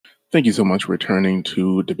Thank you so much for returning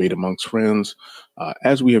to Debate Amongst Friends.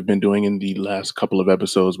 As we have been doing in the last couple of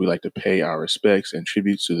episodes, we like to pay our respects and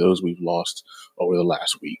tributes to those we've lost over the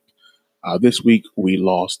last week. This week, we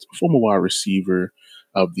lost former wide receiver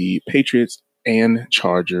of the Patriots and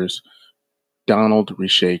Chargers, Donald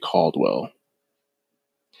Richey Caldwell.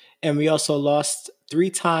 And we also lost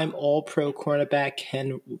three-time All-Pro cornerback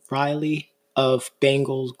Ken Riley of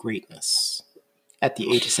Bengals greatness at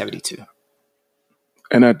the age of 72.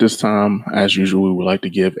 And at this time, as usual, we would like to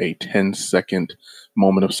give a 10-second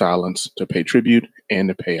moment of silence to pay tribute and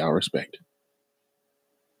to pay our respect.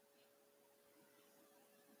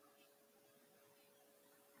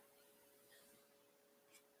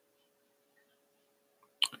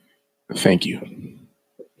 Thank you.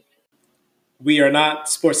 We are not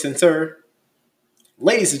Sports Center.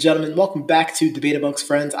 Ladies and gentlemen, welcome back to Debate Amongst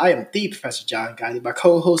Friends. I am the Professor John Gotti. My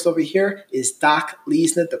co-host over here is Doc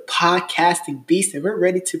Leesner, the podcasting beast, and we're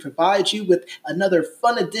ready to provide you with another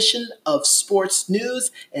fun edition of sports news,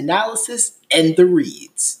 analysis, and the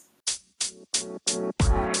reads.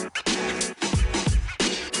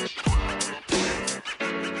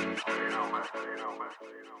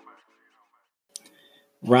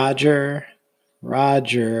 Roger.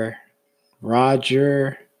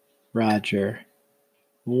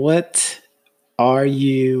 What are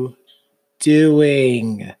you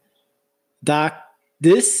doing? Doc,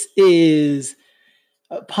 this is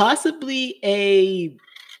possibly a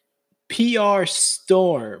PR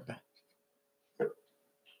storm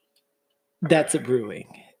that's a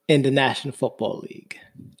brewing in the National Football League.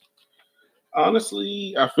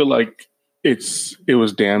 Honestly, I feel like it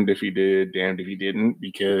was damned if he did, damned if he didn't,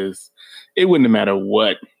 because it wouldn't matter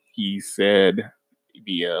what he said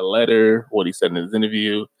via letter, what he said in his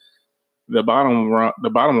interview. The bottom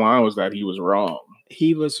line was that he was wrong.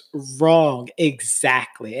 He was wrong,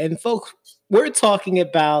 exactly. And folks, we're talking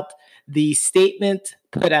about the statement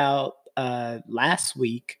put out last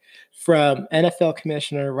week from NFL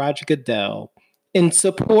Commissioner Roger Goodell in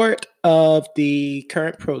support of the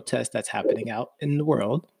current protest that's happening out in the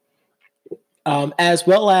world, as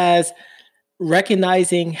well as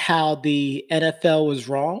recognizing how the NFL was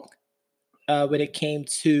wrong when it came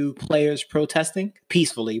to players protesting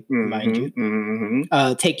peacefully, mind you,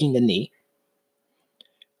 taking the knee,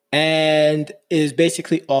 and is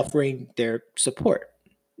basically offering their support.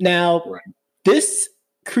 Now, This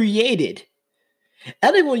created, I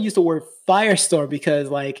don't even want to use the word firestorm because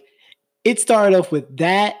it started off with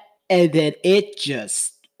that, and then it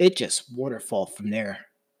just waterfall from there.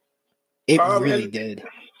 It really did.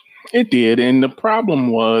 It did, and the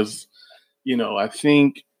problem was, I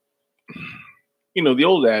think, the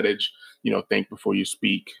old adage, think before you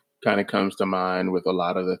speak, kind of comes to mind with a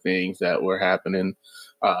lot of the things that were happening.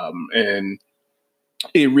 And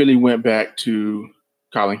it really went back to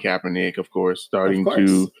Colin Kaepernick, of course, starting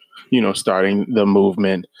the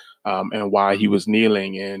movement and why he was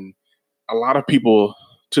kneeling. And a lot of people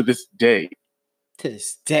to this day,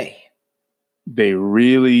 they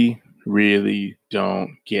really, really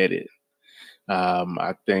don't get it.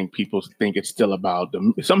 I think people think it's still about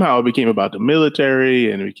somehow it became about the military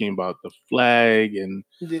and it became about the flag. And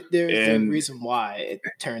there's a reason why it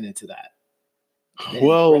turned into that. And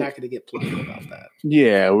well, we're not going to get political about that.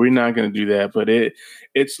 Yeah, we're not going to do that. But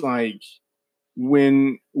it's like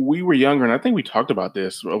when we were younger, and I think we talked about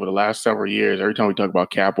this over the last several years, every time we talk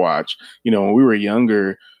about Cap Watch, when we were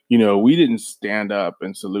younger, we didn't stand up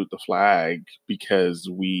and salute the flag because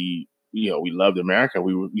we loved America.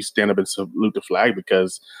 We stand up and salute the flag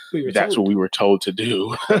because that's what we were told to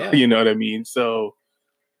do. Yeah. You know what I mean? So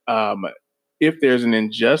if there's an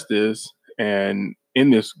injustice and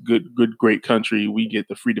in this great country, we get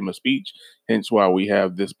the freedom of speech. Hence why we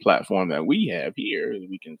have this platform that we have here.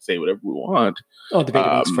 We can say whatever we want. Oh, Debate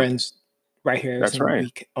Amongst Friends right here. That's right.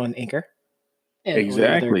 Week on Anchor. And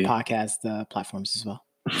exactly. On other podcast platforms as well.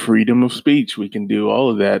 Freedom of speech. We can do all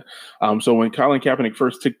of that. So when Colin Kaepernick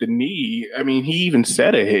first took the knee, he even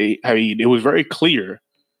said it. It was very clear.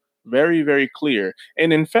 Very, very clear.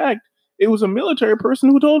 And in fact, it was a military person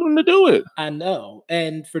who told him to do it. I know.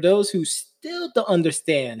 And for those who still don't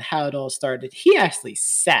understand how it all started, he actually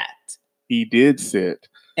sat. He did sit.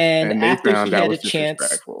 And after he had a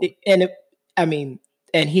chance,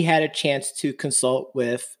 and he had a chance to consult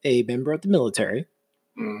with a member of the military.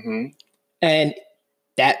 Mm-hmm. And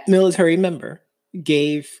that military member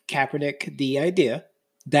gave Kaepernick the idea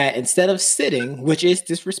that instead of sitting, which is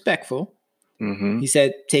disrespectful, he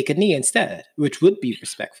said, take a knee instead, which would be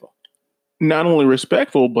respectful. Not only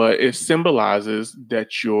respectful, but it symbolizes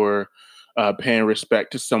that you're paying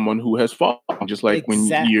respect to someone who has fallen. Just like when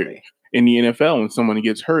in the NFL, when someone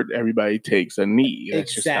gets hurt, everybody takes a knee.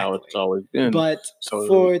 That's just how it's Exactly. always been. But So,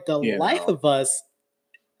 for the life of us,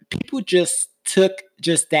 people just took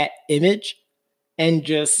just that image and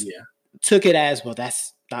just took it as, well,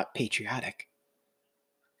 that's not patriotic.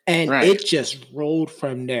 And it just rolled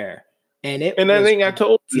from there. And I think I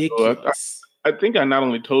told ridiculous. I think I not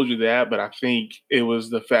only told you that, but I think it was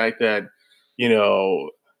the fact that,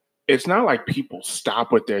 it's not like people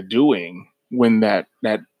stop what they're doing when that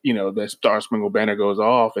the Star Spangled Banner goes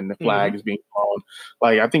off and the flag is being flown.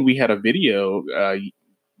 Like, I think we had a video, I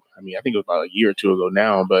think it was about a year or two ago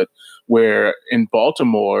now, but where in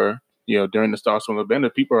Baltimore, during the Star Spangled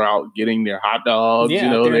Banner, people are out getting their hot dogs. Yeah,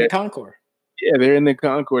 they're in the Concord. Yeah, they're in the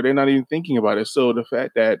Concord. They're not even thinking about it. So the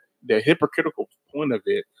fact that the hypocritical point of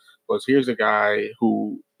it was, here's a guy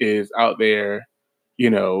who is out there,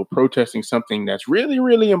 protesting something that's really,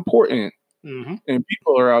 really important. And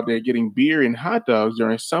people are out there getting beer and hot dogs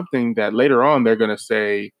during something that later on they're going to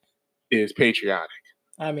say is patriotic.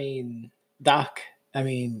 I mean, Doc,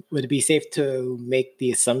 would it be safe to make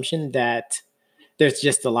the assumption that there's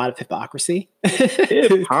just a lot of hypocrisy?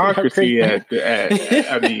 Hypocrisy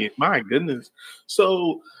my goodness.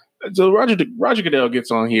 So Roger Goodell gets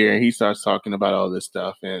on here and he starts talking about all this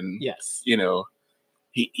stuff. And,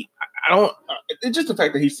 it's just the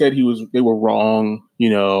fact that he said they were wrong,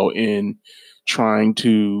 in trying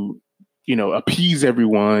to, appease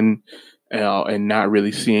everyone and not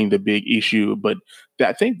really seeing the big issue. But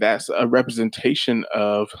I think that's a representation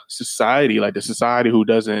of society, like the society who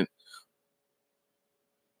doesn't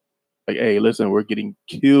like, hey, listen, we're getting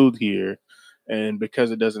killed here. And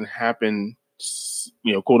because it doesn't happen,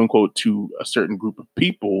 quote unquote, to a certain group of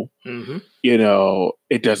people,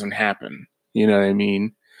 it doesn't happen. You know what I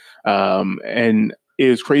mean? And it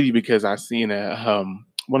was crazy because I seen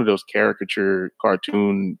one of those caricature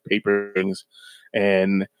cartoon paper things,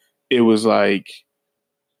 and it was like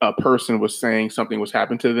a person was saying something was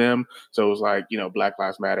happening to them. So it was like, Black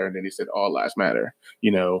Lives Matter, and then he said all lives matter.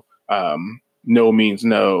 No means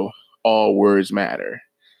no, all words matter.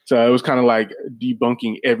 So it was kind of like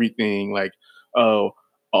debunking everything, like, oh,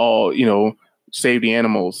 all, save the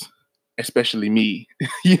animals, especially me.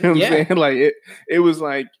 You know what I'm saying? Like it was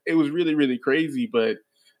really, really crazy, but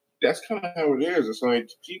that's kind of how it is. It's like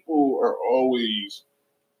people are always,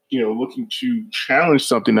 looking to challenge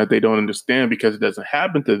something that they don't understand because it doesn't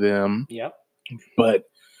happen to them. Yep. But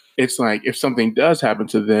it's like, if something does happen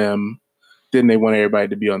to them, then they want everybody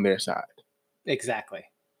to be on their side. Exactly.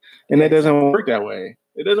 And that doesn't work that way.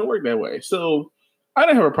 It doesn't work that way. So I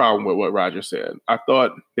didn't have a problem with what Roger said. I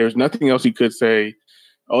thought there's nothing else he could say.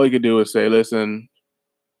 All he could do is say, listen,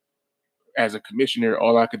 as a commissioner,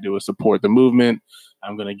 all I could do is support the movement.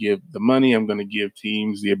 I'm going to give the money. I'm going to give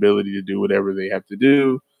teams the ability to do whatever they have to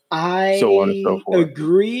do. So on and so forth.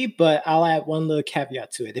 Agree, but I'll add one little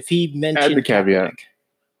caveat to it. If he mentioned Kaepernick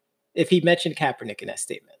in that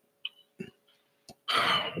statement.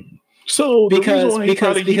 So because he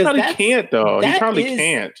probably can't though. He probably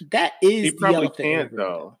can't. That is he probably can't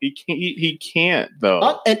though. He can't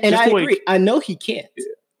though. And I agree. I know he can't.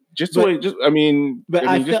 I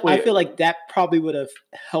feel like that probably would have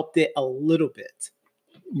helped it a little bit.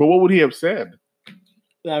 But what would he have said?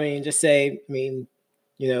 Just say,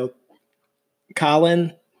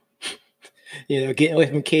 Colin, getting away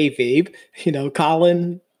from kayfabe.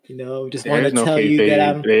 Colin, just want to tell you that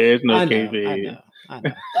I'm. There's no kayfabe. I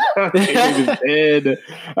know. Dead.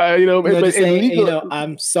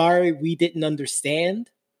 I'm sorry we didn't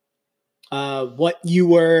understand what you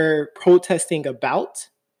were protesting about,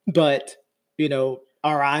 but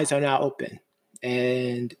our eyes are now open,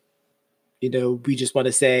 and we just want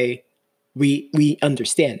to say we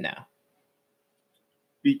understand now.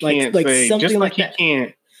 He can't say just like he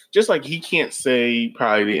can't. Just like he can't say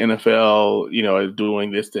probably the NFL, is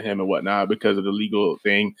doing this to him and whatnot because of the legal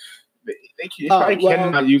thing. They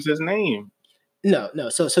cannot use his name. No.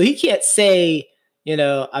 So he can't say,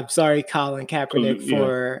 I'm sorry, Colin Kaepernick,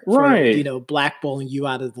 for blackballing you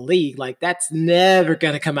out of the league. Like, that's never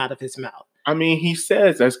going to come out of his mouth. He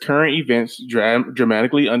says, as current events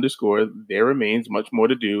dramatically underscore, there remains much more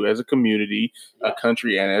to do as a community, a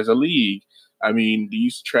country, and as a league.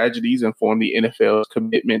 These tragedies inform the NFL's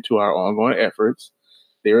commitment to our ongoing efforts.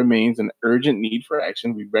 There remains an urgent need for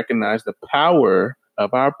action. We recognize the power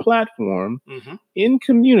of our platform in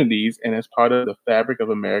communities and as part of the fabric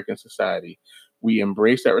of American society. We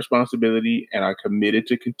embrace that responsibility and are committed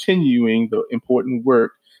to continuing the important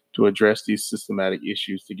work to address these systematic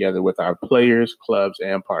issues together with our players, clubs,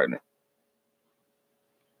 and partners.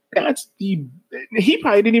 He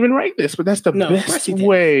probably didn't even write this, but that's the best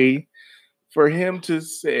way for him to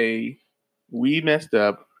say, we messed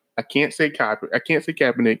up. I can't say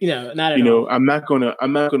Kaepernick. Not at all. I'm not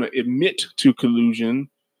gonna admit to collusion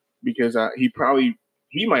because he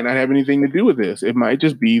might not have anything to do with this. It might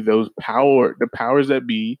just be the powers that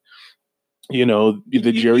be.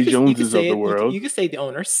 The Jerry Joneses of the world. You could say the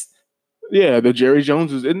owners. Yeah, the Jerry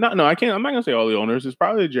Joneses. I'm not gonna say all the owners. It's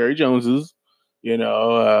probably the Jerry Joneses.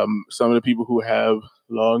 Some of the people who have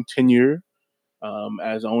long tenure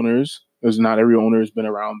as owners. Because not every owner has been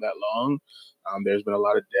around that long. There's been a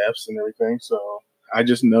lot of deaths and everything. So I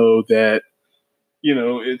just know that,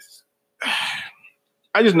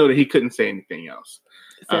 I just know that he couldn't say anything else.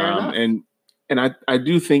 Fair enough. And I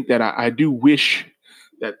do think that I do wish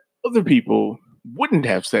that other people wouldn't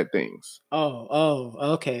have said things.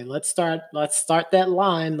 Okay. Let's start that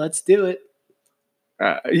line. Let's do it.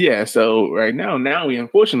 Yeah. So right now we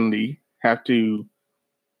unfortunately have to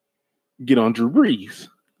get on Drew Brees.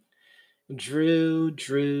 Drew.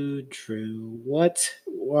 What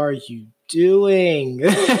are you doing?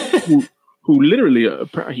 who literally,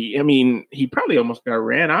 he probably almost got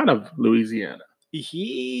ran out of Louisiana.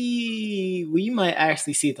 We might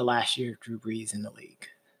actually see the last year of Drew Brees in the league.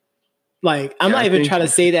 Like, I'm not even trying to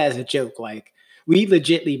say that as a joke. Like, we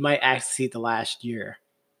legitimately might actually see the last year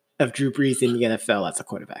of Drew Brees in the NFL as a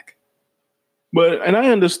quarterback. And I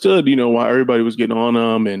understood, why everybody was getting on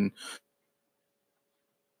him and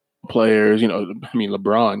players,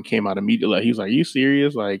 LeBron came out immediately. He was like, "Are you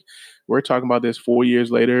serious? Like, we're talking about this 4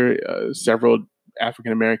 years later, several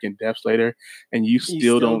African American deaths later, and you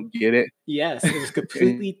still don't get it?" Yes, it was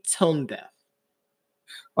completely tone deaf.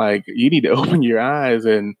 Like, you need to open your eyes.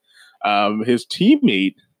 And his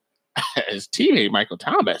teammate Michael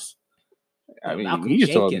Thomas. Malcolm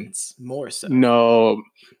Jenkins more so. No,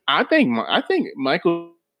 I think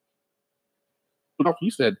Michael.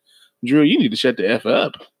 He said, "Drew, you need to shut the F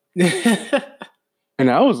up."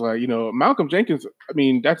 And I was like, Malcolm Jenkins.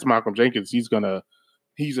 That's Malcolm Jenkins. He's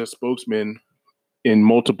a spokesman in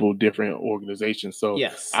multiple different organizations. So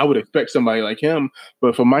yes, I would expect somebody like him.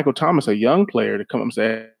 But for Michael Thomas, a young player, to come up and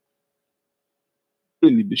say,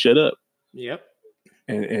 "You need to shut up." Yep.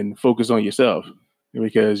 And focus on yourself,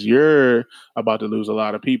 because you're about to lose a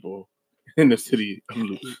lot of people in the city of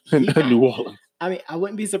New Orleans. I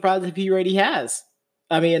wouldn't be surprised if he already has.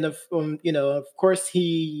 Of course,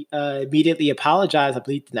 he immediately apologized, I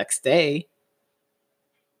believe, the next day.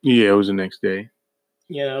 Yeah, it was the next day.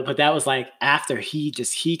 But that was like after he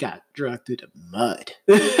got dragged through the mud.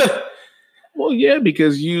 Well, yeah,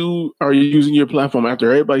 because you are using your platform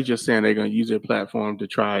after everybody's just saying they're going to use their platform to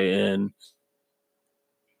try and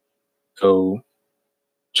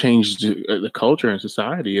change the culture and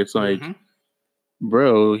society. It's like,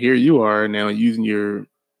 bro, here you are now using your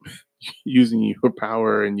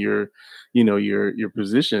power and your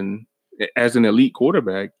position as an elite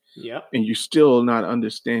quarterback. Yep. And you're still not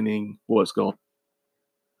understanding what's going on.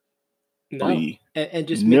 No. And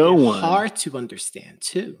just make it hard to understand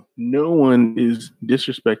too. No one is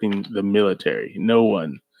disrespecting the military. No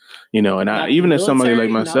one. And even as somebody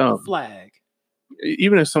like myself,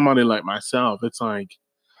 even as somebody like myself, it's like,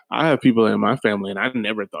 I have people in my family and I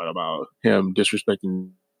never thought about him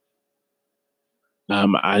disrespecting.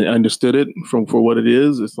 I understood it for what it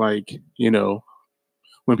is. It's like,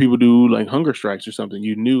 when people do like hunger strikes or something,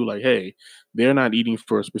 you knew like, hey, they're not eating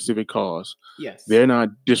for a specific cause. Yes. They're not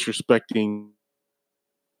disrespecting.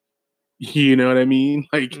 You know what I mean?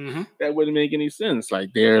 Like, that wouldn't make any sense.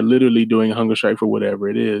 Like, they're literally doing a hunger strike for whatever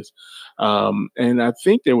it is. And I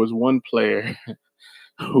think there was one player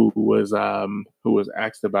who was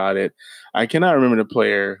asked about it. I cannot remember the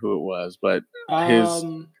player who it was, but his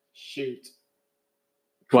shoot.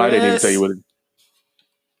 Well, I didn't even tell you what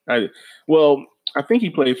it. I think he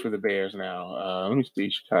plays for the Bears now. Let me see,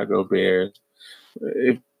 Chicago Bears.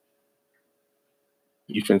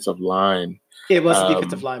 Defensive line. It was a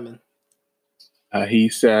defensive lineman. He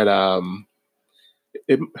said,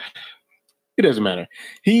 it doesn't matter.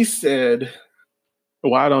 He said,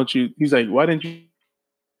 why didn't you?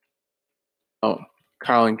 Oh,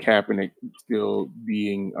 Colin Kaepernick still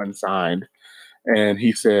being unsigned. And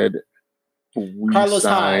he said, we Carlos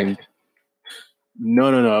signed. Hyde.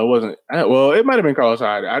 No, it wasn't. Well, it might have been Carlos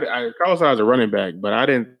Hyde. Carlos Hyde's a running back, but I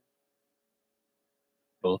didn't.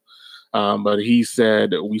 But he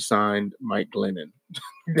said we signed Mike Glennon.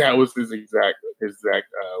 That was his exact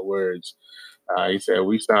words. He said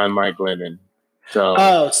we signed Mike Glennon.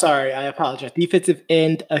 So, sorry, I apologize. Defensive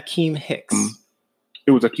end Akeem Hicks.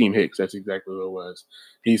 It was Akeem Hicks. That's exactly what it was.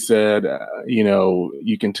 He said,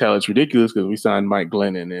 you can tell it's ridiculous because we signed Mike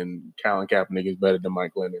Glennon, and Colin Kaepernick is better than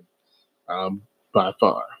Mike Glennon by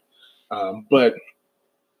far. But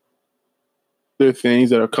there are things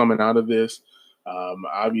that are coming out of this.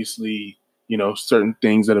 Obviously, certain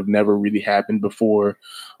things that have never really happened before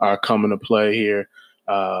are coming to play here,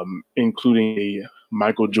 including a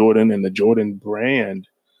Michael Jordan and the Jordan brand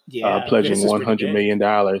Yeah, pledging this is pretty $100 big. million.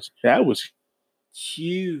 That was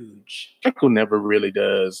Huge. Michael never really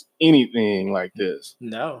does anything like this.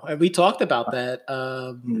 No, and we talked about that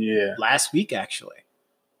Yeah. last week, actually.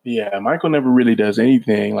 Yeah, Michael never really does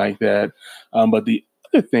anything like that. But the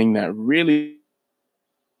other thing that really,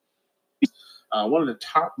 one of the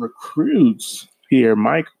top recruits here,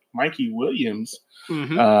 Mikey Williams,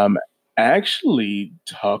 Mm-hmm. um, actually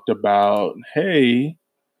talked about, hey,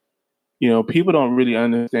 people don't really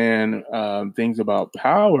understand things about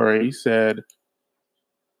power. He said,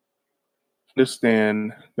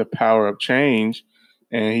 understand the power of change.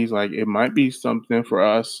 And he's like, it might be something for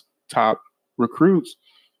us top recruits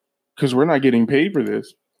because we're not getting paid for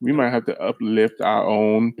this. We might have to uplift our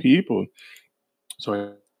own people.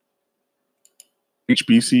 So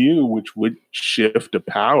HBCU, which would shift the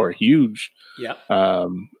power huge. Yep.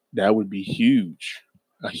 That would be huge.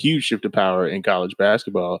 A huge shift of power in college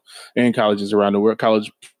basketball and colleges around the world.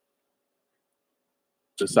 College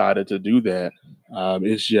decided to do that.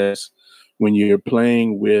 It's just when you're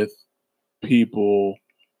playing with people,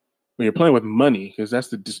 when you're playing with money, because that's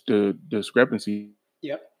the discrepancy.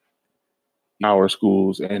 Yep. Our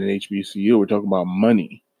schools and an HBCU, we're talking about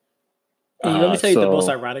money. And let me tell you the most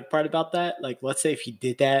So ironic part about that. Like, let's say if he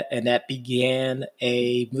did that and that began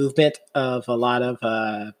a movement of a lot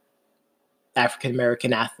of African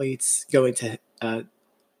American athletes going to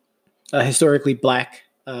historically black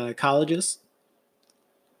colleges.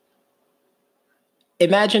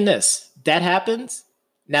 Imagine this. That happens.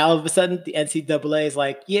 Now all of a sudden the NCAA is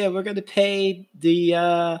like, yeah, we're going to pay the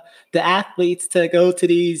athletes to go to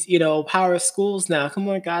these, power schools now. Come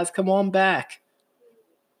on, guys, come on back.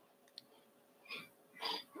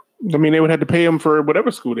 I mean, they would have to pay them for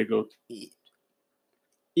whatever school they go to.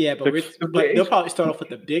 Yeah, but they'll probably start off with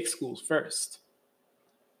the big schools first.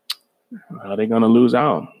 They're gonna lose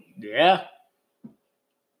out. Yeah,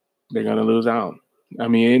 they're gonna lose out. I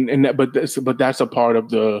mean, but that's a part of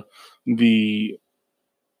the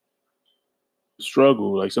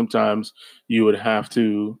struggle. Like sometimes you would have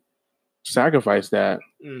to sacrifice that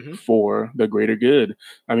for the greater good.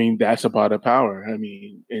 I mean, that's a part of power. I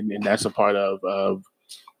mean, and that's a part of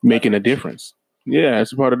making a difference. Yeah,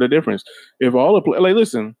 it's a part of the difference. If all the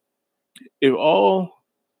listen, if all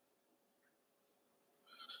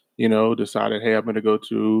decided, hey, I'm going to go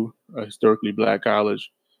to a historically black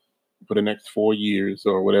college for the next 4 years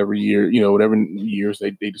or whatever year, whatever years they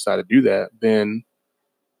decide to do that, then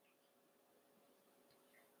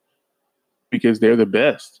because they're the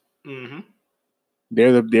best. Mm-hmm.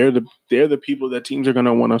 They're the people that teams are going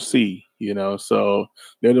to want to see, so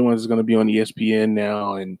they're the ones that's going to be on ESPN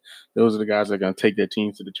now. And those are the guys that are going to take their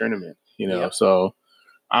teams to the tournament, Yep. So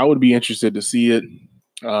I would be interested to see it.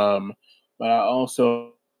 But I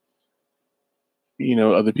also,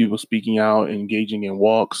 other people speaking out, engaging in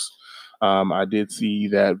walks. I did see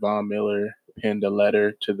that Von Miller penned a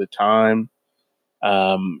letter to the Time,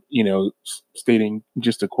 stating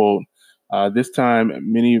just a quote, this time,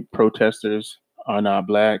 many protesters are not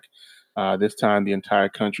black. This time, the entire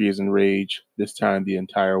country is enraged. This time, the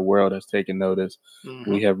entire world has taken notice.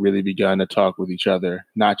 Mm-hmm. We have really begun to talk with each other,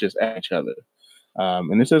 not just at each other.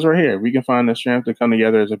 And it says right here, we can find the strength to come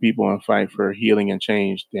together as a people and fight for healing and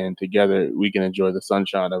change. Then together we can enjoy the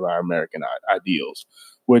sunshine of our American ideals,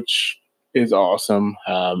 which is awesome.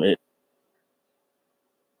 It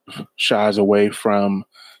shies away from,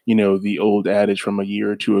 the old adage from a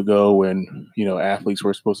year or two ago when, athletes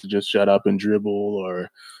were supposed to just shut up and dribble or,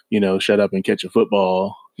 shut up and catch a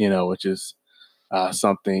football, which is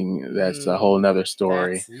something that's a whole nother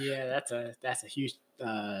story. That's a huge.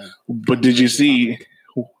 But did you see?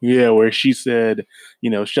 Yeah, where she said,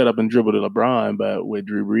 shut up and dribble to LeBron, but with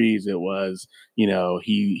Drew Brees, it was,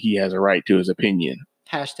 he has a right to his opinion.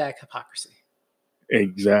 Hashtag hypocrisy.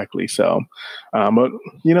 Exactly. So, but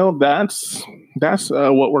that's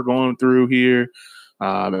what we're going through here.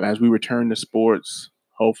 As we return to sports,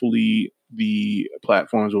 hopefully the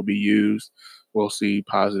platforms will be used. We'll see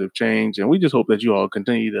positive change, and we just hope that you all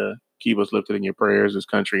continue to keep us lifted in your prayers, this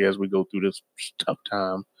country, as we go through this tough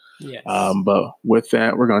time. Yes. But with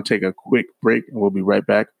that, we're going to take a quick break, and we'll be right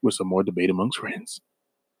back with some more debate amongst friends.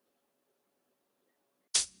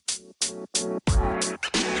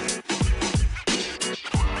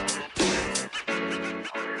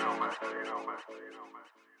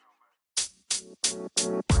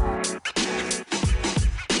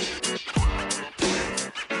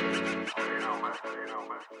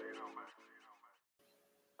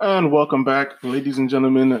 And welcome back, ladies and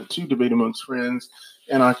gentlemen, to Debate Amongst Friends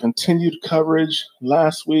and our continued coverage.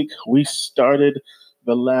 Last week, we started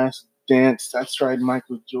The Last Dance. That's right,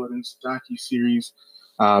 Michael Jordan's docu-series.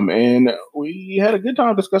 And we had a good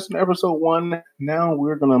time discussing episode 1. Now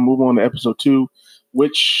we're going to move on to episode 2,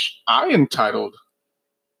 which I entitled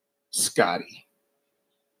Scotty.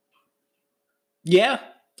 Yeah.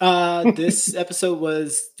 This episode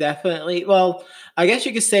was definitely, well, I guess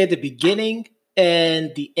you could say the beginning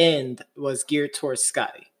and the end was geared towards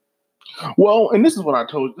Scotty. Well, and this is what I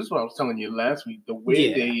was telling you last week. The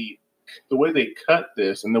way they cut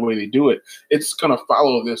this and the way they do it, it's gonna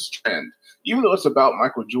follow this trend. Even though it's about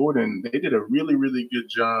Michael Jordan, they did a really, really good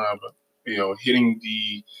job, hitting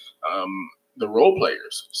the role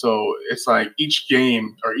players. So it's like each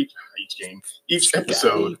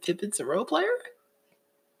episode. Pippen's a role player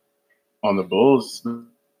on the Bulls.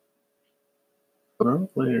 Role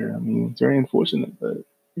player. I mean, it's very unfortunate, but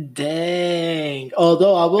dang.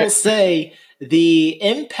 Although I will say the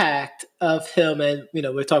impact of him, and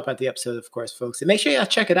we'll talk about the episode, of course, folks. And make sure y'all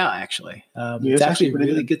check it out. Actually, it's actually a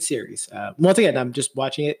really good series. Once again, I'm just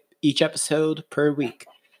watching it each episode per week.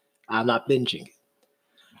 I'm not binging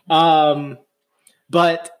it.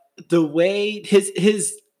 But the way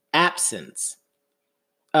his absence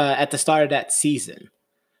at the start of that season,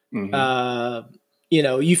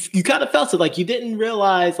 you kind of felt it, like you didn't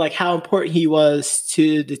realize like how important he was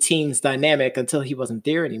to the team's dynamic until he wasn't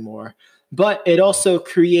there anymore. But it also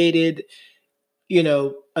created,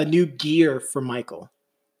 a new gear for Michael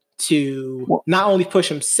to not only push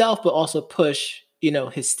himself, but also push,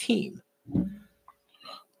 his team.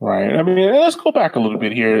 Right. I mean, let's go back a little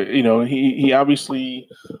bit here. He obviously,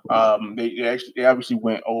 they obviously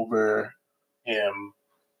went over him,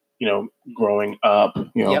 growing up,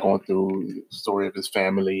 going through the story of his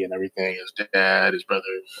family and everything, his dad, his brother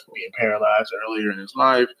being paralyzed earlier in his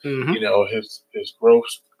life, his growth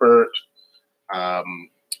spurt.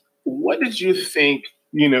 What did you think,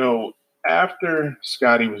 after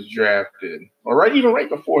Scotty was drafted, or right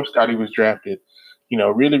before Scotty was drafted,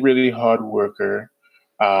 really, really hard worker.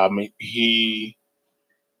 He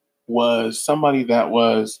was somebody that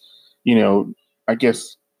was, I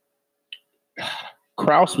guess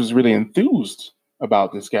Krause was really enthused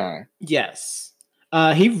about this guy. Yes.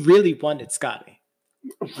 He really wanted Scotty.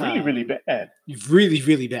 Really, really bad. Really,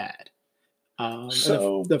 really bad.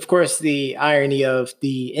 Of course, the irony of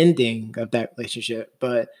the ending of that relationship,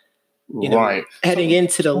 but heading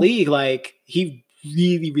into the league, like he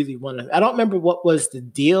really, really wanted. I don't remember what was the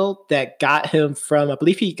deal that got him from. I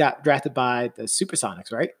believe he got drafted by the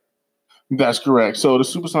Supersonics, right? That's correct. So the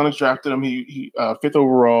Supersonics drafted him. He 5th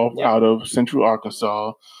overall out of Central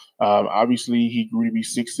Arkansas. Obviously, he grew to be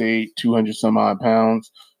 6'8", 200 some odd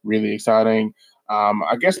pounds. Really exciting.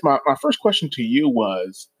 I guess my first question to you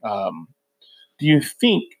was, do you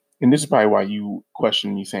think, and this is probably why you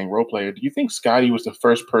question me saying role player, do you think Scotty was the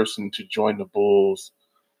first person to join the Bulls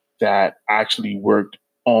that actually worked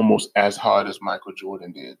almost as hard as Michael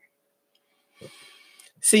Jordan did?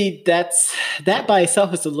 See, that by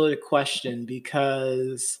itself is a loaded question,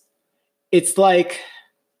 because it's like,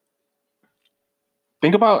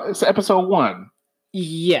 think about episode 1.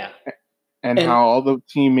 Yeah. And how all the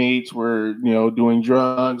teammates were, doing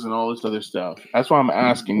drugs and all this other stuff. That's why I'm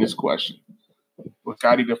asking this question. Was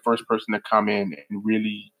Scotty the first person to come in and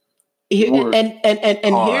really work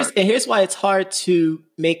hard? Here's why it's hard to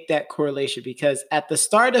make that correlation, because at the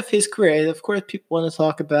start of his career, of course, people want to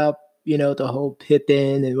talk about, the whole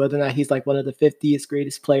Pippen and whether or not he's like one of the 50th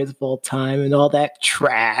greatest players of all time and all that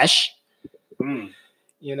trash. He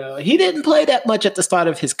didn't play that much at the start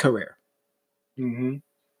of his career. Mm-hmm.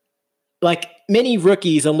 Like many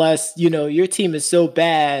rookies, unless, your team is so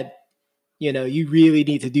bad, you really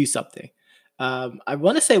need to do something. I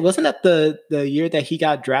want to say, wasn't that the year that he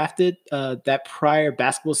got drafted? That prior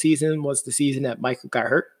basketball season was the season that Michael got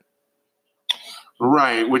hurt.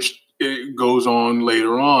 Right, which it goes on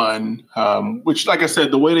later on, which, like I said,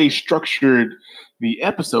 the way they structured the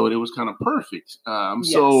episode, it was kind of perfect.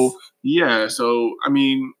 Yes. So I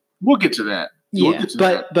mean, we'll get to that.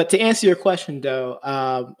 But to answer your question, though,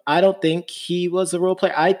 I don't think he was a role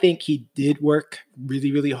player. I think he did work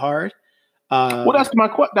really, really hard. That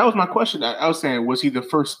was my question. I was saying, was he the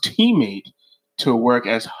first teammate to work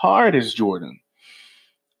as hard as Jordan?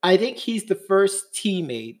 I think he's the first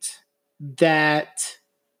teammate that,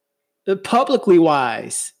 publicly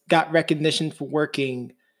wise, got recognition for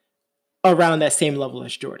working around that same level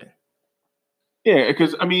as Jordan. Yeah,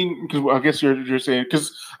 because I guess you're saying,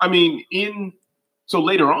 because so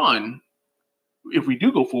later on, if we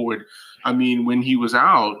do go forward, when he was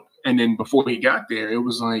out and then before he got there, it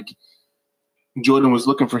was like Jordan was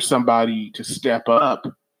looking for somebody to step up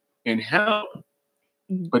and help,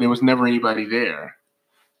 but there was never anybody there.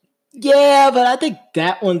 Yeah, but I think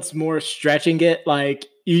that one's more stretching it. Like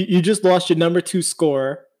you just lost your number 2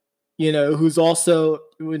 scorer, who's also,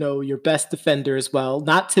 your best defender as well.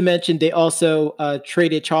 Not to mention they also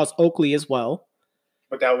traded Charles Oakley as well.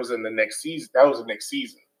 But that was in the next season. That was the next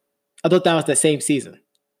season. I thought that was the same season.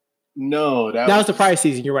 No, that was the prior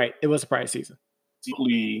season. You're right. It was the prior season.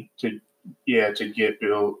 To get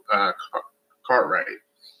Bill Cartwright.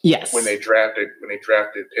 Yes. When they drafted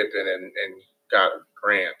Pippen and got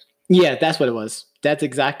Grant. Yeah, that's what it was. That's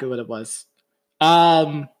exactly what it was.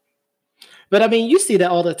 But I mean, you see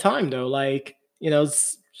that all the time, though. Like,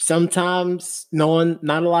 sometimes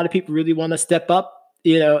not a lot of people really want to step up,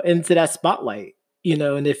 into that spotlight.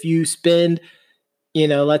 And if you spend,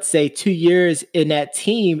 let's say 2 years in that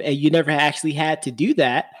team and you never actually had to do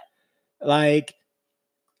that, like,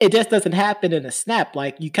 it just doesn't happen in a snap.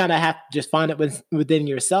 Like, you kind of have to just find it within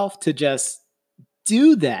yourself to just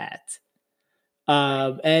do that.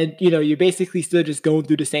 And you're basically still just going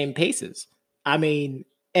through the same paces. I mean,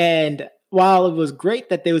 and while it was great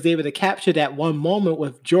that they was able to capture that one moment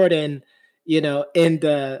with Jordan, in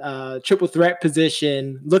the triple threat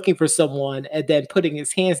position, looking for someone and then putting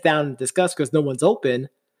his hands down in disgust because no one's open.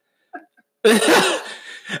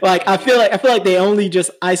 Like, I feel like they only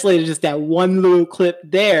just isolated just that one little clip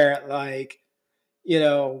there. Like,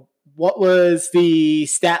 what was the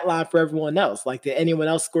stat line for everyone else? Like, did anyone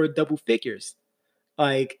else score double figures?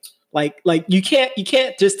 Like you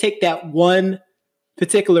can't just take that one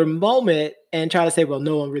particular moment and try to say, well,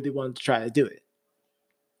 no one really wanted to try to do it.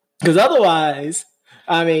 Because otherwise,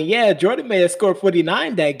 I mean, yeah, Jordan may have scored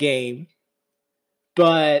 49 that game,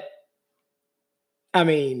 but I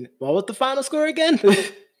mean, what was the final score again?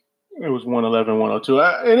 It was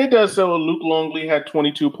 111-102. And it does so. Luke Longley had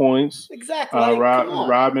 22 points. Exactly.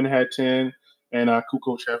 Rodman had 10, and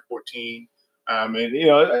Kukoc had 14. And,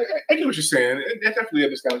 I get what you're saying. I definitely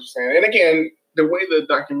understand what you're saying. And again, the way the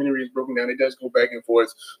documentary is broken down, it does go back and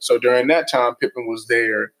forth. So during that time, Pippen was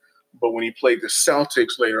there. But when he played the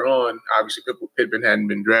Celtics later on, obviously Pippen hadn't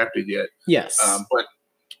been drafted yet. Yes. But,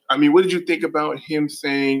 I mean, what did you think about him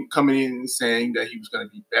coming in and saying that he was going to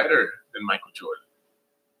be better than Michael Jordan?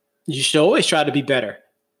 You should always try to be better.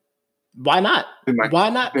 Why not? Why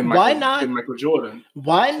not? Michael Jordan.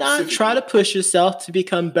 Why not try to push yourself to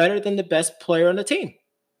become better than the best player on the team?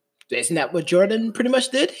 Isn't that what Jordan pretty much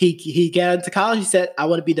did? He got into college. He said, I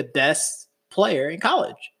want to be the best player in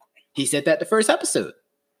college. He said that the first episode.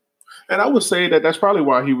 And I would say that that's probably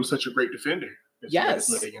why he was such a great defender. Yes.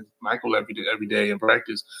 He played against Michael every day in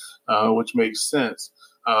practice, which makes sense.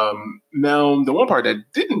 Now, the one part that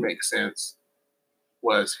didn't make sense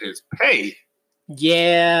was his pay.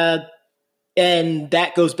 Yeah. And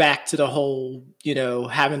that goes back to the whole,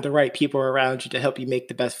 having the right people around you to help you make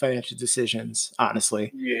the best financial decisions,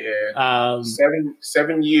 honestly. Yeah.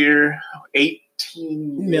 7-year,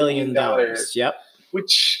 $18 million. Yep.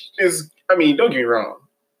 Which is, I mean, don't get me wrong.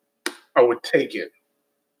 I would take it.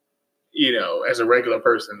 As a regular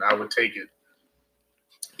person, I would take it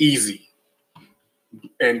easy.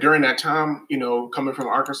 And during that time, coming from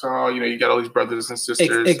Arkansas, you got all these brothers and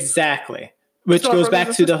sisters. Exactly. Which goes back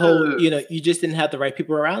to the whole, you just didn't have the right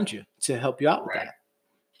people around you to help you out with that.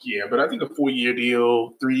 Yeah, but I think a 4-year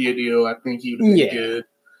deal, 3-year deal, I think he would have been good.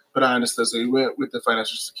 But I understand. So he went with the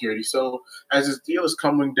financial security. So as his deal is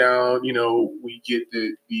coming down, we get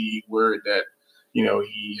the word that,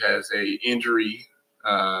 he has a injury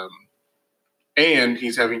and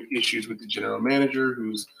he's having issues with the general manager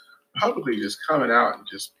who's publicly just coming out and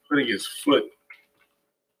just putting his foot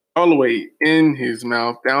all the way in his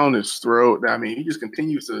mouth, down his throat. I mean, he just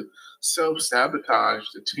continues to self-sabotage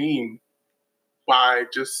the team by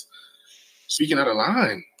just speaking out of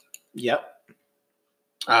line. Yep.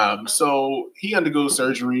 So he undergoes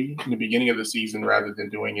surgery in the beginning of the season rather than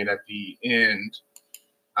doing it at the end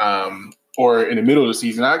or in the middle of the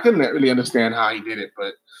season. I couldn't really understand how he did it,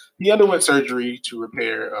 but he underwent surgery to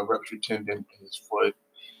repair a ruptured tendon in his foot,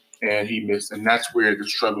 and he missed. And that's where the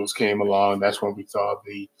struggles came along. That's when we saw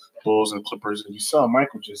the Bulls and Clippers, and you saw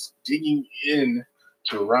Michael just digging in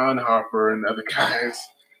to Ron Harper and other guys.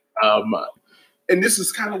 And this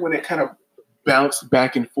is kind of when it kind of bounced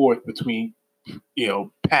back and forth between,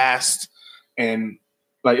 past and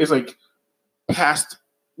it's like past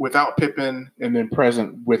without Pippen and then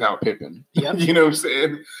present without Pippen. Yep. You know what I'm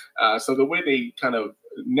saying? So the way they kind of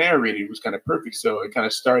narrated was kind of perfect. So it kind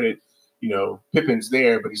of started, Pippen's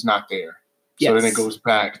there, but he's not there. Yes. So then it goes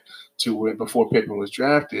back to when before Pippen was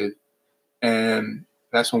drafted. And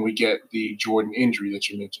that's when we get the Jordan injury that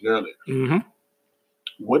you mentioned earlier.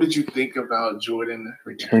 Mm-hmm. what did you think about Jordan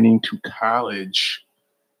returning to college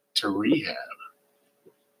to rehab?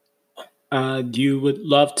 You would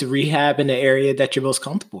love to rehab in the area that you're most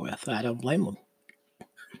comfortable with. I don't blame them.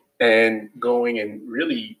 And going and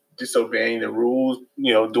really disobeying the rules,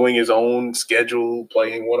 doing his own schedule,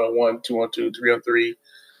 playing 1-on-1, 2-on-2, 3-on-3,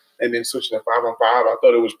 and then switching to 5-on-5. I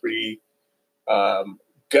thought it was pretty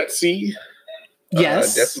gutsy.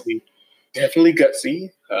 Yes. Definitely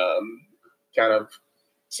gutsy. Kind of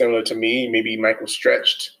similar to me. Maybe Michael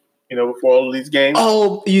stretched, before all of these games.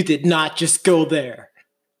 Oh, you did not just go there.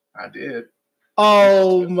 I did.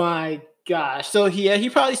 Oh my gosh. So he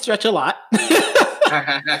probably stretched a lot.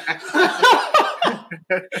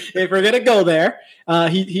 If we're gonna go there,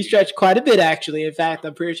 he stretched quite a bit actually. In fact,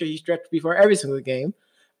 I'm pretty sure he stretched before every single game.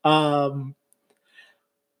 I'm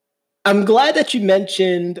glad that you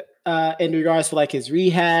mentioned in regards to like his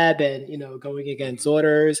rehab and going against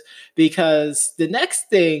orders, because the next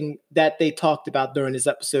thing that they talked about during this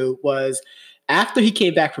episode was after he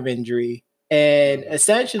came back from injury, and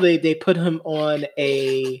essentially they put him on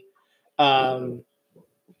a time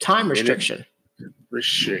restriction.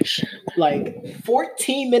 Like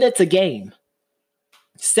 14 minutes a game,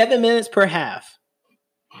 7 minutes per half.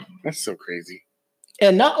 That's so crazy.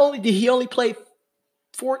 And not only did he only play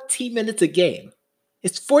 14 minutes a game,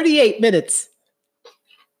 it's 48 minutes,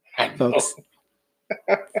 folks.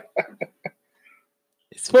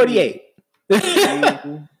 It's 48.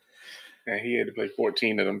 And he had to play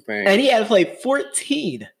 14 of them things. And he had to play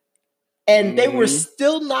 14. And they were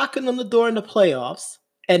still knocking on the door in the playoffs.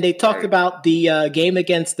 And they talked about the game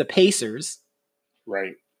against the Pacers.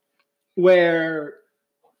 Right. Where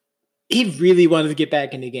he really wanted to get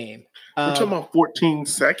back in the game. We're talking about 14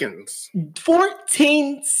 seconds.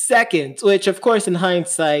 14 seconds, which of course in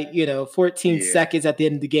hindsight, 14 seconds at the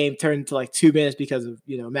end of the game turned into like 2 minutes because of,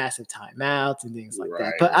 massive timeouts and things like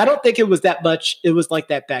that. But I don't think it was that much. It was like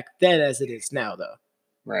that back then as it is now, though.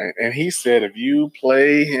 Right. And he said if you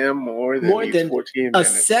play him more than 14 minutes, a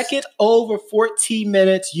second over 14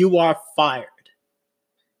 minutes, you are fired.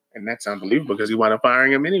 And that's unbelievable because he wound up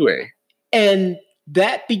firing him anyway. And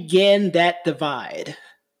that began that divide.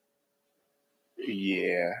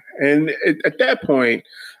 Yeah. And at that point,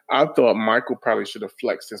 I thought Michael probably should have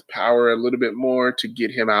flexed his power a little bit more to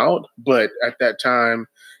get him out. But at that time,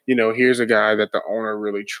 here's a guy that the owner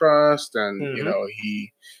really trusts. And,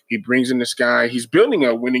 he brings in this guy. He's building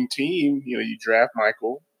a winning team. You draft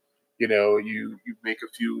Michael, you make a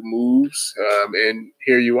few moves. And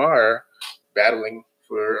here you are battling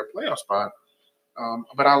for a playoff spot.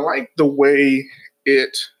 But I like the way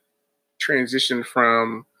it transitioned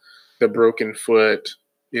from the broken foot,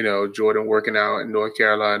 Jordan working out in North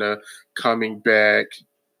Carolina, coming back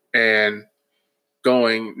and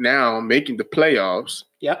making the playoffs.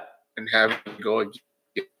 Yep. And having to go against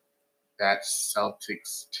that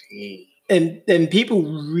Celtics team. And people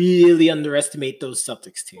really underestimate those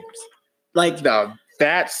Celtics teams. Like, no,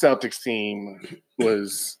 that Celtics team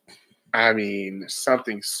was,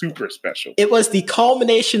 something super special. It was the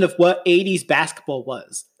culmination of what 80s basketball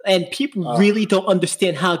was. And people really don't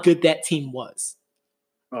understand how good that team was.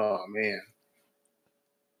 Oh, man.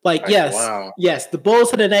 Yes, the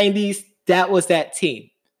Bulls of the 90s, that was that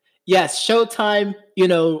team. Yes, Showtime,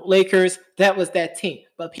 Lakers, that was that team.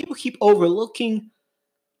 But people keep overlooking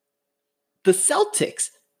the Celtics.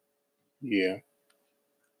 Yeah.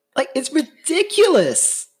 Like, it's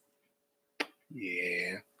ridiculous.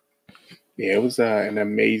 Yeah. Yeah, it was an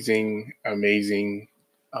amazing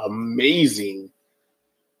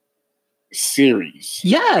series.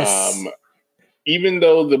 Yes. Even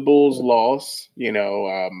though the Bulls lost, they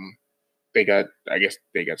got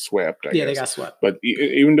swept. They got swept. But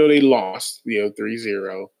even though they lost,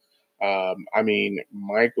 3-0,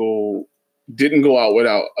 Michael didn't go out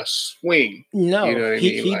without a swing. No, you know what I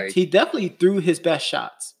mean? He definitely threw his best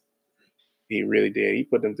shots. He really did. He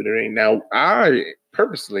put them to the ring. Now, I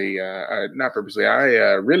really,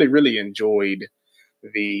 really enjoyed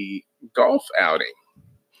the golf outing.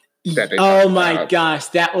 Oh my gosh,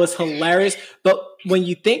 that was hilarious. But when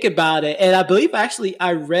you think about it, and I believe actually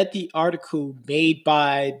I read the article made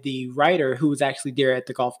by the writer who was actually there at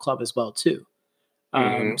the golf club as well too.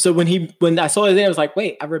 So when I saw it there, I was like,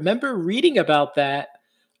 wait, I remember reading about that.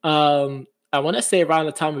 I want to say around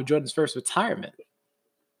the time of Jordan's first retirement.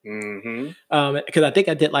 Because I think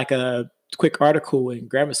I did like a quick article in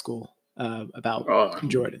grammar school about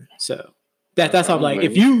Jordan. So that's how I'm like,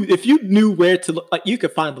 if you knew where to look, like you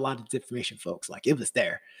could find a lot of information, folks. Like it was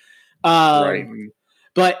there. Right.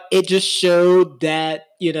 But it just showed that,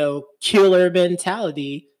 killer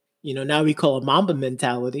mentality, now we call it Mamba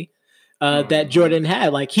mentality, that Jordan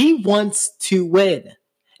had. Like he wants to win.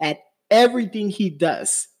 everything he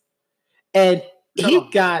does. And he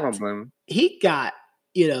got,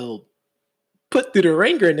 put through the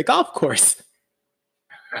ringer in the golf course.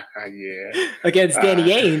 Yeah. Against Danny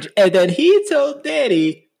Ainge. And then he told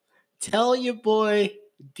Danny, tell your boy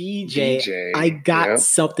DJ I got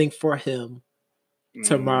something for him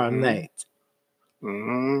tomorrow night.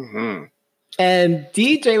 Mm-hmm. And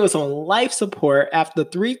DJ was on life support after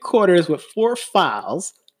 3 quarters with 4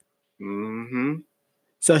 fouls. Mm-hmm.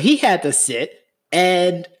 So he had to sit,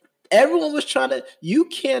 and everyone was trying to. You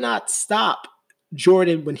cannot stop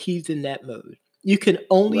Jordan when he's in that mode. You can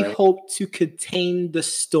only hope to contain the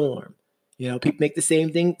storm. People make the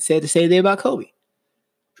same thing, said the same thing about Kobe.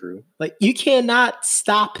 True. Like, you cannot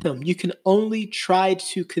stop him. You can only try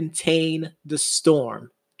to contain the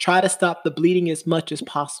storm. Try to stop the bleeding as much as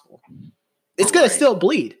possible. It's going to still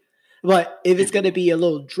bleed. But if it's going to be a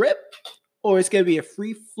little drip or it's going to be a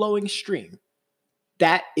free-flowing stream,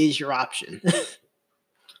 that is your option.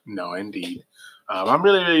 No, indeed. I'm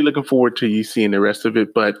really, really looking forward to you seeing the rest of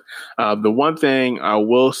it. But the one thing I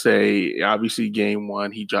will say, obviously, game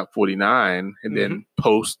 1, he dropped 49. And then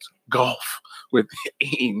post-golf with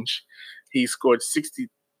Ainge, he scored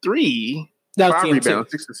 63. That was 5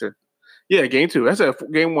 rebounds, 6 assists. Yeah, game 2. That's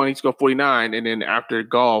game 1, he scored 49. And then after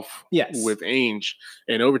golf with Ainge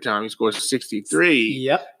in overtime, he scored 63.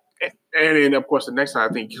 Yep. And then, of course, the next time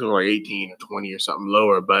I think he scored like 18 or 20 or something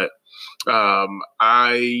lower. But I'm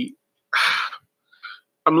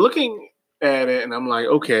looking at it and I'm like,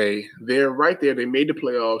 okay, they're right there. They made the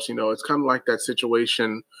playoffs. It's kind of like that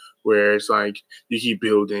situation where it's like you keep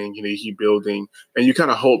building, and you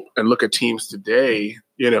kind of hope and look at teams today,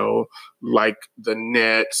 like the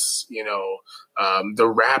Nets, the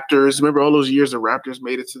Raptors. Remember all those years the Raptors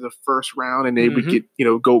made it to the first round and they would get,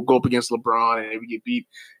 go up against LeBron and they would get beat.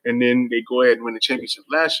 And then they go ahead and win the championship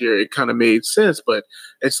last year. It kind of made sense, but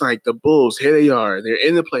it's like the Bulls, here they are. They're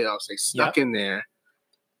in the playoffs. They stuck in there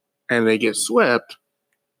and they get swept.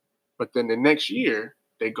 But then the next year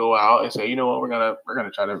they go out and say, you know what, we're gonna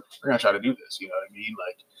try to do this. You know what I mean?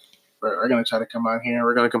 Like we're gonna try to come out here and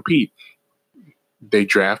we're gonna compete. They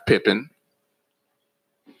draft Pippen.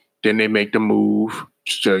 Then they make the move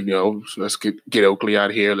to, so let's get Oakley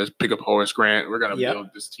out of here. Let's pick up Horace Grant. We're going to build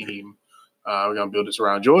this team. We're going to build this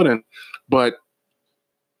around Jordan. But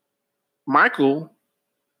Michael,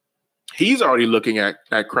 he's already looking at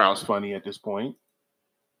Krause funny at this point.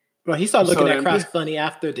 Well, he started looking at Krause funny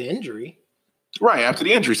after the injury. Right, after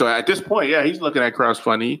the injury. So at this point, he's looking at Krause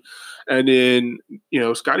funny. And then,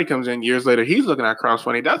 Scottie comes in years later. He's looking at Krause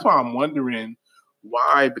funny. That's why I'm wondering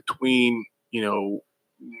why between,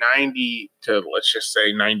 90 to let's just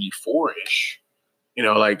say 94-ish,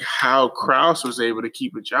 like how Krause was able to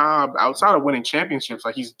keep a job outside of winning championships.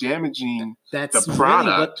 Like he's damaging the product.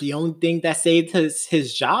 Really what the only thing that saved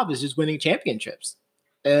his job is just winning championships.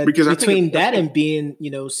 Because between that and being,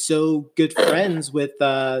 so good friends with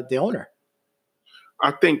the owner.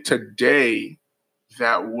 I think today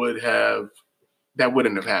that wouldn't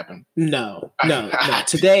have happened. No.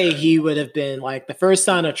 Today he would have been like the first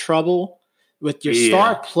sign of trouble with your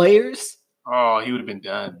star players. Oh, he would have been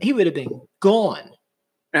done. He would have been gone.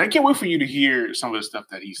 And I can't wait for you to hear some of the stuff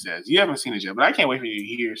that he says. You haven't seen it yet, but I can't wait for you to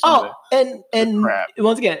hear some of the crap.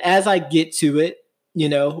 Once again, as I get to it,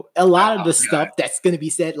 a lot of the stuff that's going to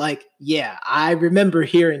be said, like, I remember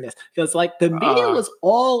hearing this. Because, like, the media was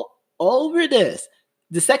all over this.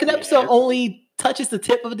 The second episode only touches the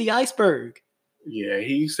tip of the iceberg. Yeah,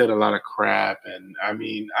 he said a lot of crap, and I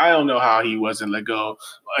mean, I don't know how he wasn't let go.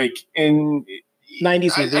 Like in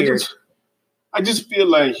 90s was weird. I just feel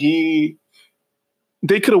like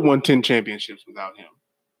they could have won 10 championships without him.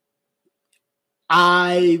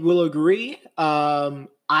 I will agree.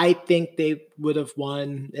 I think they would have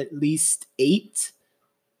won at least 8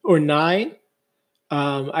 or 9.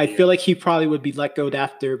 I feel like he probably would be let go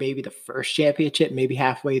after maybe the first championship, maybe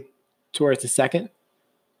halfway towards the second.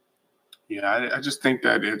 Yeah, I just think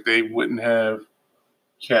that if they wouldn't have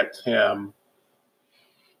kept him.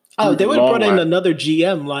 Oh, they would have brought in another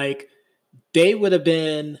GM. Like, there wouldn't have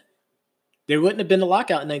been a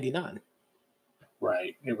lockout in 99.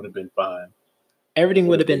 Right. It would have been fine. Everything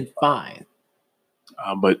would have been fine.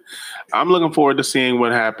 But I'm looking forward to seeing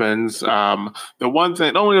what happens. The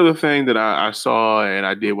only other thing that I saw and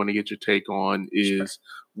I did want to get your take on is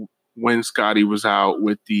when Scottie was out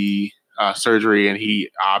with the surgery and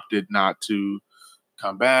he opted not to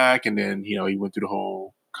come back, and then he went through the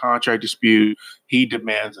whole contract dispute. He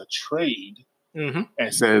demands a trade and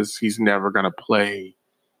says he's never going to play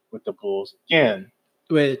with the Bulls again.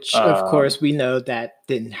 Which, of course, we know that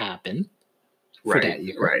didn't happen for that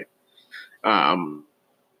year. Right. I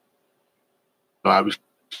was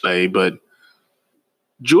play, but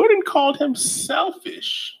Jordan called him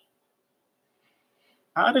selfish.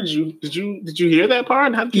 How did you hear that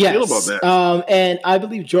part? How did you feel about that? And I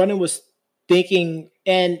believe Jordan was thinking,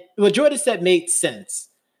 and what Jordan said made sense.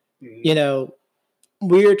 Mm-hmm.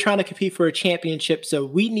 We're trying to compete for a championship, so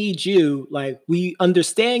we need you. Like, we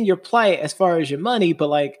understand your plight as far as your money,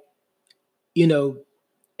 but at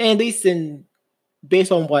least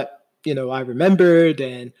based on what I remembered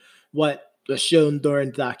and what was shown during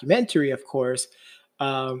the documentary, of course.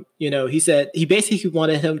 He said he basically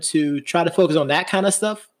wanted him to try to focus on that kind of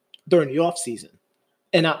stuff during the off season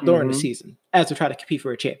and not during the season as to try to compete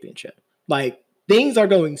for a championship. Like, things are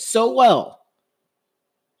going so well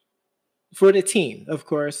for the team, of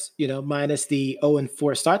course, minus the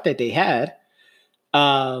 0-4 start that they had.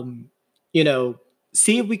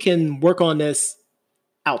 See if we can work on this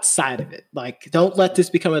outside of it. Like, don't let this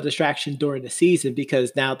become a distraction during the season,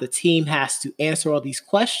 because now the team has to answer all these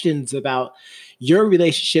questions about your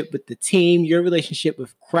relationship with the team, your relationship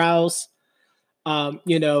with Krause,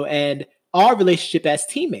 and our relationship as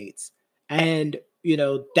teammates. And,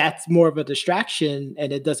 that's more of a distraction,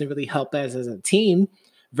 and it doesn't really help us as a team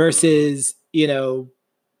versus, you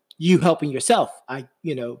helping yourself. I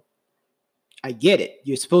get it.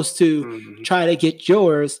 You're supposed to try to get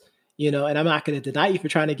yours, and I'm not going to deny you for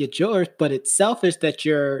trying to get yours, but it's selfish that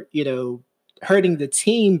you're, hurting the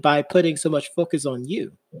team by putting so much focus on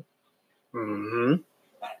you. Mm-hmm.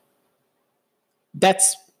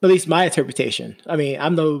 That's at least my interpretation. I mean,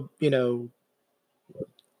 I'm no,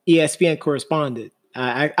 ESPN correspondent.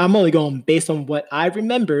 I'm only going based on what I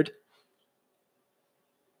remembered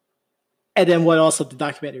and then what also the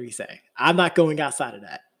documentary say. I'm not going outside of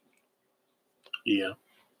that. Yeah.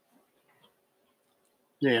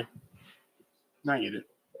 I get it.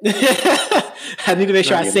 I need to make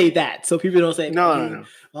sure I say that so people don't say, no.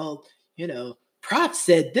 Well, Prop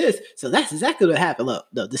said this, so that's exactly what happened. Look,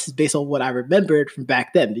 no, this is based on what I remembered from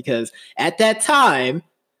back then, because at that time,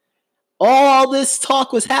 all this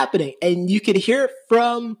talk was happening, and you could hear it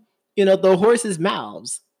from, the horses'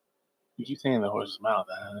 mouths. You keep saying the horse's mouth.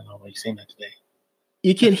 I don't know why you're saying that today.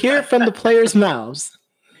 You can hear it from the players' mouths.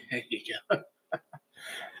 There you go.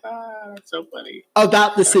 That's so funny.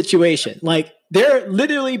 About the situation. Like, they're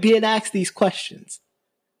literally being asked these questions.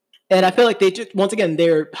 And I feel like they're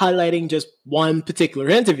highlighting just one particular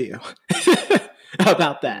interview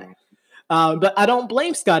about that. But I don't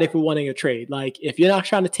blame Scottie for wanting a trade. Like, if you're not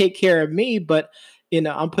trying to take care of me, but,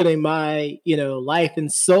 I'm putting my, life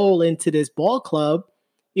and soul into this ball club,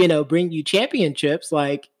 bring you championships,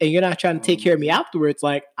 like, and you're not trying to take care of me afterwards,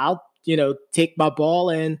 like, I'll, take my ball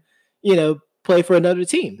and, play for another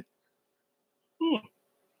team.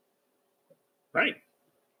 Right.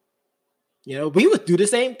 We would do the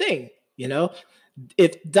same thing.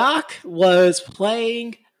 If Doc was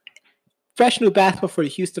playing professional basketball for the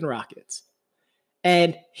Houston Rockets,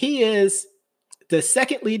 and he is the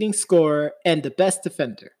second leading scorer and the best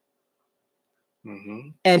defender,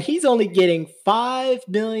 and he's only getting $5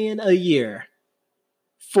 million a year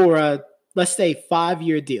for a, let's say,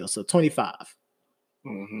 5-year deal, so 25.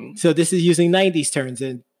 So this is using 90s terms,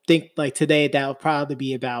 and think like today that would probably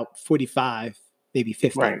be about 45, maybe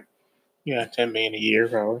 50. Right. Yeah, $10 million a year,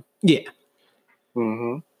 probably. Yeah.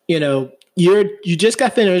 You just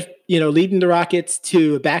got finished, leading the Rockets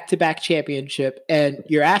to a back-to-back championship, and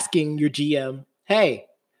you're asking your GM, hey,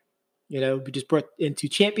 we just brought in 2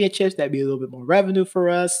 championships, that'd be a little bit more revenue for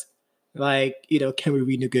us. Like, can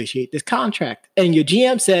we renegotiate this contract? And your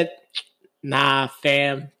GM said, nah,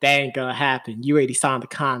 fam, that ain't gonna happen. You already signed the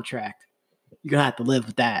contract. You're gonna have to live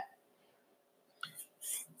with that.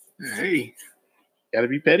 Hey, gotta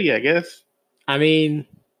be petty, I guess. I mean,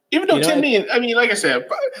 even though 10 million, I mean, like I said,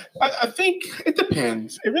 I think it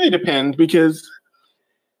depends. It really depends, because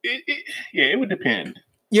it would depend.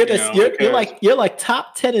 You're like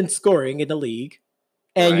top 10 in scoring in the league,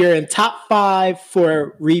 and you're in top 5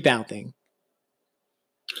 for rebounding.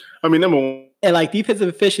 I mean, number 1. And like defensive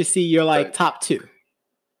efficiency, you're like top 2.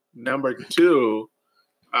 Number 2,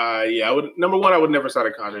 number 1, I would never sign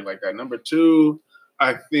a contract like that. Number 2,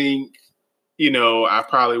 I think, I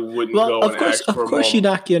probably wouldn't go and ask for more. Of course, you're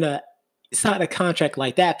not gonna sign a contract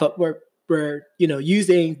like that, but we're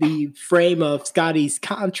using the frame of Scottie's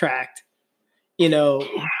contract.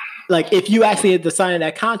 Like, if you actually had to sign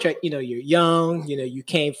that contract, you're young, you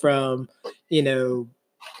came from, the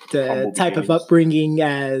humble type beginnings. Of upbringing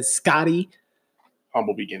as Scottie.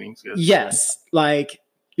 Humble beginnings. Yes. Like,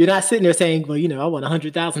 you're not sitting there saying, well, I want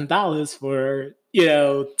 $100,000 for,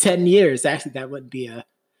 10 years. Actually, that would be a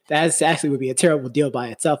terrible deal by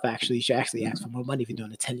itself. Actually, you should actually ask for more money if you're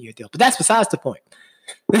doing a 10-year deal, but that's besides the point.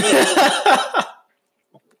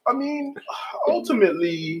 I mean,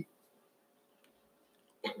 ultimately,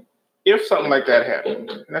 if something like that happened,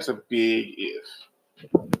 and that's a big if,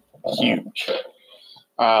 huge.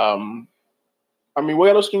 I mean,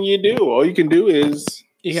 what else can you do? All you can do is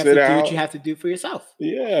You have sit to do what out. you have to do for yourself.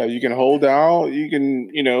 Yeah, you can hold out. You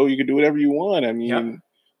can, you can do whatever you want. I mean,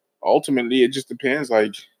 ultimately, it just depends.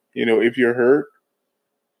 Like, if you're hurt,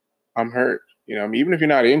 I'm hurt. I mean, even if you're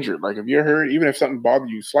not injured, like if you're hurt, even if something bothers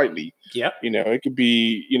you slightly, Yep. it could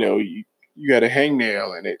be, you got a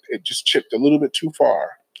hangnail and it just chipped a little bit too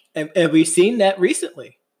far. And we've seen that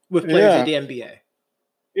recently with players of the NBA.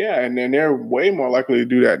 Yeah, and then they're way more likely to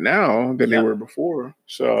do that now than they were before.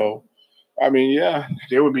 So, I mean, yeah,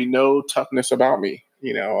 there would be no toughness about me.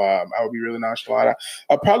 I would be really nonchalant.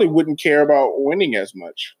 I probably wouldn't care about winning as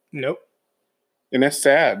much. Nope. And that's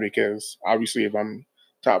sad because obviously if I'm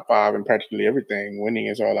top 5 in practically everything, winning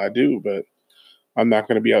is all I do. But I'm not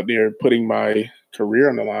going to be out there putting my career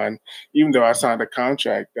on the line, even though I signed a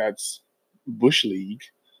contract that's Bush League.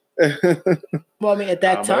 Well, I mean, at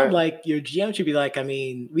that time, like your GM should be like, I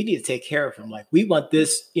mean, we need to take care of him. Like, we want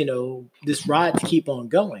this, this ride to keep on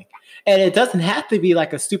going, and it doesn't have to be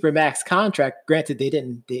like a super max contract. Granted, that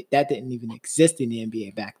didn't even exist in the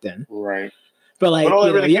NBA back then, right? But like,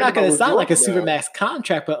 you're not going to sign like a super max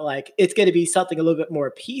contract, but like, it's going to be something a little bit more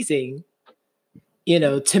appeasing,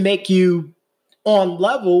 to make you on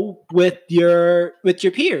level with your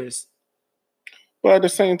peers. But at the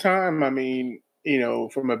same time, I mean,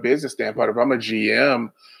 from a business standpoint, if I'm a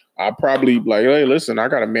GM, I'll probably be like, hey, listen, I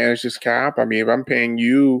got to manage this cap. I mean, if I'm paying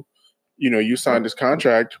you, you signed this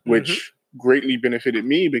contract, which greatly benefited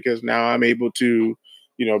me because now I'm able to,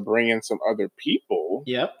 bring in some other people.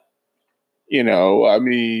 Yep. I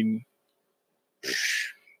mean,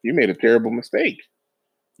 you made a terrible mistake.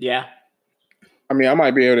 Yeah. I mean, I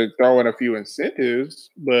might be able to throw in a few incentives,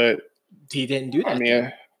 but he didn't do that. I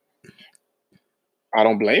mean, I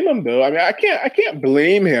don't blame him though. I mean, I can't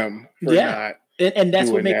blame him for not. And that's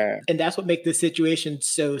what makes the situation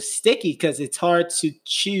so sticky because it's hard to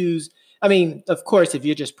choose. I mean, of course, if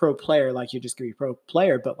you're just pro player, like you're just gonna be pro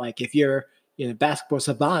player, but like if you're basketball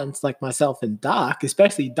savants like myself and Doc,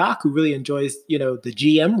 especially Doc, who really enjoys the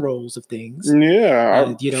GM roles of things. Yeah,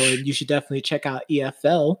 and you should definitely check out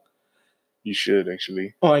EFL. You should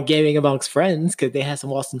actually on Gaming Amongst Friends because they have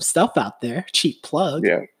some awesome stuff out there. Cheap plug.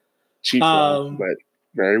 Yeah, cheap plug, but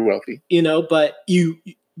very wealthy. But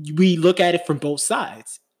we look at it from both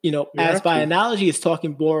sides. As by analogy, it's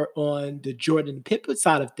talking more on the Jordan Pippen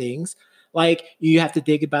side of things. Like you have to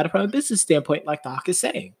think about it from a business standpoint, like Doc is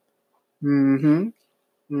saying. And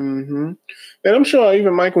I'm sure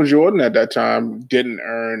even Michael Jordan at that time didn't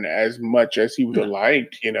earn as much as he would have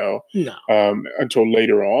liked, until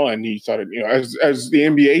later on he started, as the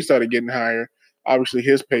NBA started getting higher, obviously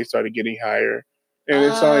his pay started getting higher. And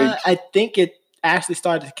it's like I think it actually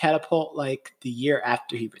started to catapult like the year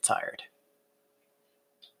after he retired.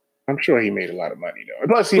 I'm sure he made a lot of money though.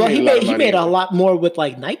 Plus, he made a lot more with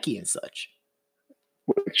like Nike and such.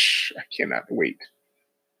 Which I cannot wait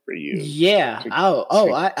for you. Yeah. I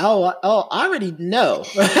already know.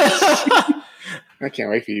 I can't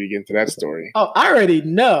wait for you to get into that story. Oh, I already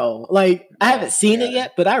know. Like I haven't seen it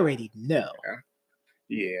yet, but I already know.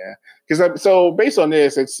 Yeah. Because so based on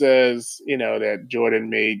this, it says that Jordan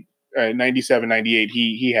made 97, 98.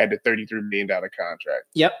 He had the $33 million contract.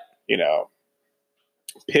 Yep.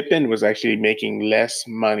 Pippen was actually making less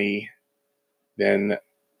money than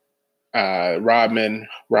Rodman,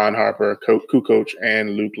 Ron Harper, Kukoc,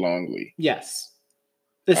 and Luke Longley. Yes.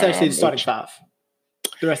 This actually the starting 5.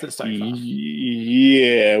 The rest of the starting 5.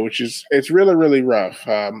 Yeah, it's really, really rough.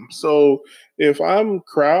 So if I'm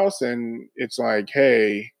Krause and it's like,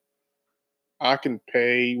 hey, I can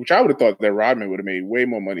pay, which I would have thought that Rodman would have made way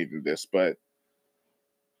more money than this, but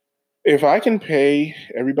if I can pay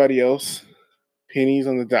everybody else pennies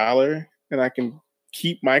on the dollar and I can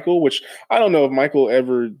keep Michael, which I don't know if Michael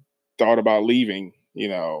ever thought about leaving,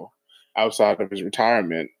 outside of his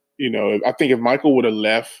retirement. I think if Michael would have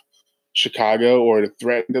left Chicago or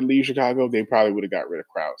threatened to leave Chicago, they probably would have got rid of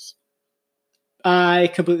Krause.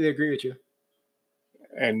 I completely agree with you.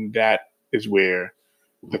 And that is where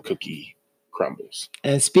the cookie crumbles.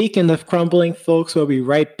 And speaking of crumbling, folks, we'll be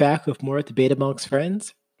right back with more Debate Amongst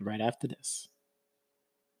Friends right after this.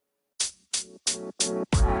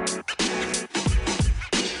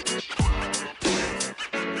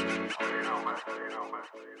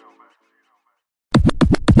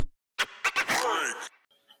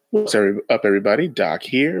 What's up, everybody? Doc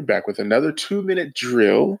here, back with another 2-minute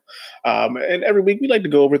drill. And every week we like to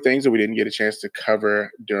go over things that we didn't get a chance to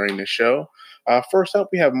cover during the show. First up,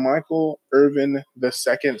 we have Michael Irvin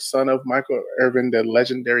II, son of Michael Irvin, the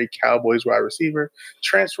legendary Cowboys wide receiver,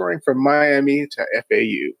 transferring from Miami to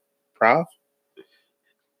FAU. Prof?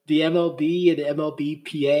 The MLB and the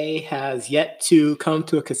MLBPA has yet to come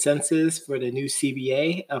to a consensus for the new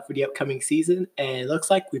CBA for the upcoming season, and it looks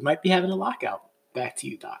like we might be having a lockout. Back to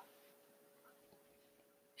you, Doc.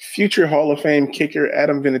 Future Hall of Fame kicker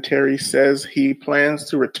Adam Vinatieri says he plans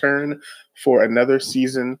to return for another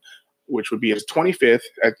season, which would be his 25th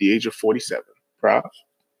at the age of 47. Prof?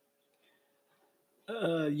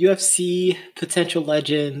 UFC potential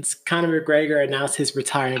legends Conor McGregor announced his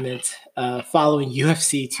retirement following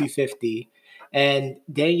UFC 250. And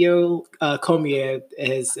Daniel Cormier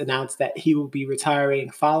has announced that he will be retiring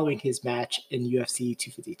following his match in UFC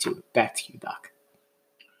 252. Back to you, Doc.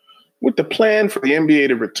 With the plan for the NBA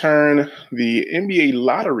to return, the NBA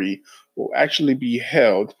lottery will actually be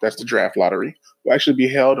held, that's the draft lottery, will actually be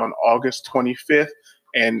held on August 25th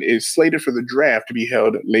and is slated for the draft to be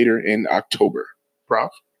held later in October. Prof?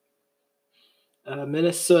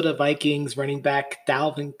 Minnesota Vikings running back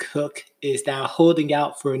Dalvin Cook is now holding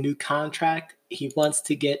out for a new contract. He wants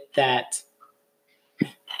to get that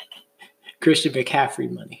Christian McCaffrey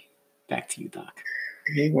money. Back to you, Doc.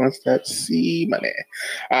 He wants that C money.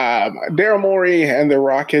 Daryl Morey and the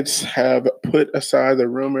Rockets have put aside the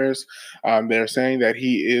rumors. They're saying that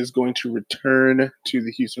he is going to return to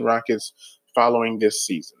the Houston Rockets following this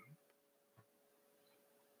season.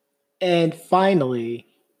 And finally,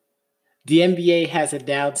 the NBA has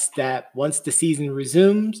announced that once the season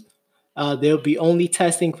resumes, they'll be only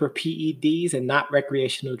testing for PEDs and not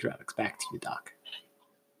recreational drugs. Back to you, Doc.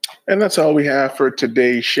 And that's all we have for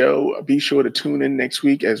today's show. Be sure to tune in next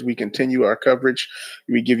week as we continue our coverage.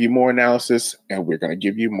 We give you more analysis, and we're going to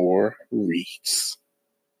give you more reads.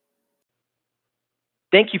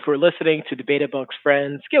 Thank you for listening to Debate Amongst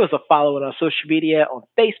Friends. Give us a follow on our social media on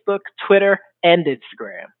Facebook, Twitter, and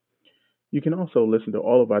Instagram. You can also listen to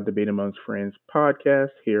all of our Debate Amongst Friends podcasts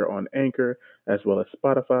here on Anchor, as well as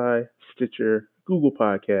Spotify, Stitcher, Google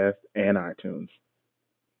Podcasts, and iTunes.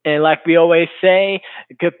 And like we always say,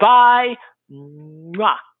 goodbye,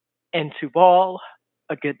 mwah, and to all,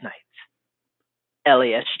 a good night.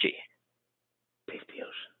 LASG. Peace the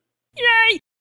ocean. Yay!